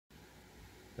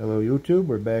Hello YouTube,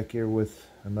 we're back here with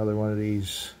another one of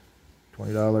these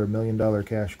 $20 million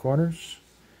cash corners.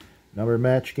 Number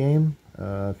match game.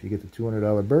 If you get the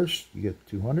 $200 burst, you get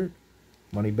 200.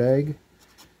 Money bag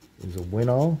is a win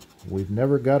all. We've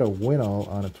never got a win all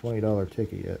on a $20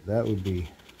 ticket yet. That'd be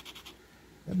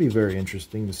very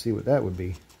interesting to see what that would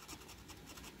be.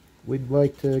 We'd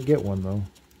like to get one though.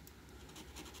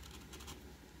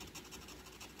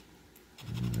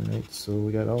 Alright, so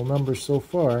we got all numbers so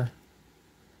far.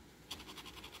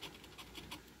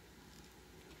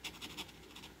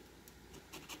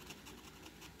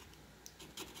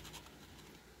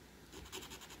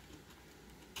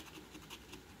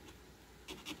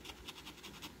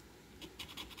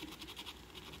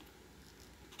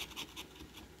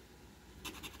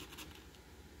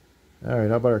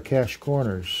 Alright, how about our cash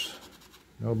corners?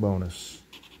 No bonus.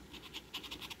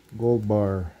 Gold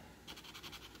bar.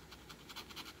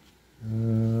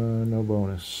 No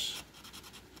bonus.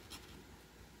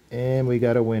 And we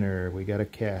got a winner. We got a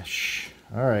cash.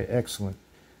 Alright, excellent.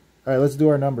 Alright, let's do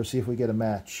our numbers, see if we get a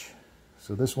match.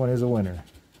 So this one is a winner.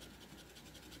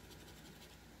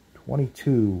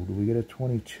 22. Do we get a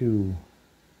 22?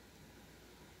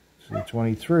 See a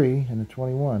 23 and a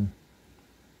 21.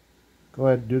 Go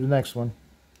ahead, do the next one.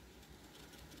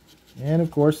 And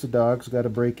of course the dog's got to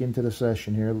break into the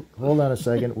session here. Hold on a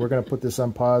second. We're going to put this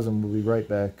on pause and we'll be right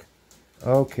back.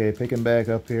 Okay, picking back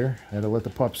up here. I had to let the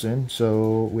pups in.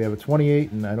 So we have a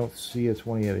 28 and I don't see a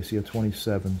 28. I see a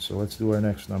 27. So let's do our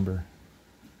next number.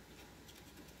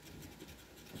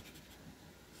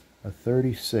 A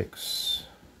 36.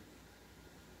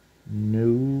 No,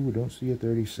 we don't see a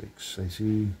 36. I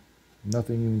see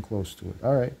nothing even close to it.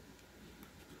 All right.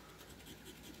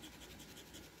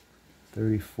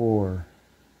 34.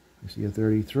 I see a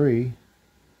 33.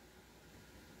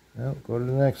 Well, go to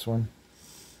the next one.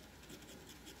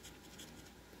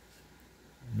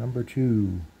 Number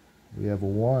 2. We have a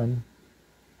 1.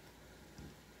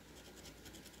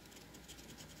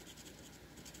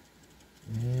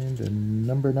 And a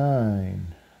number 9.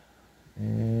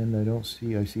 And I don't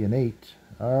see, I see an 8.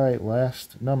 Alright,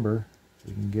 last number.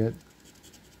 We can get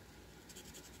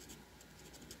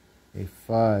a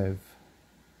 5.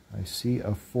 I see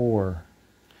a 4.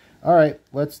 Alright,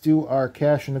 let's do our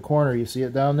cash in the corner. You see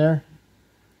it down there?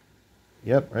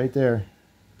 Yep, right there.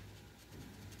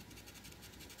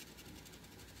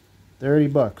 30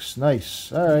 bucks.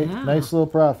 Nice. Alright, nice little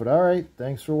profit. Alright,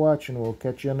 thanks for watching. We'll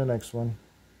catch you on the next one.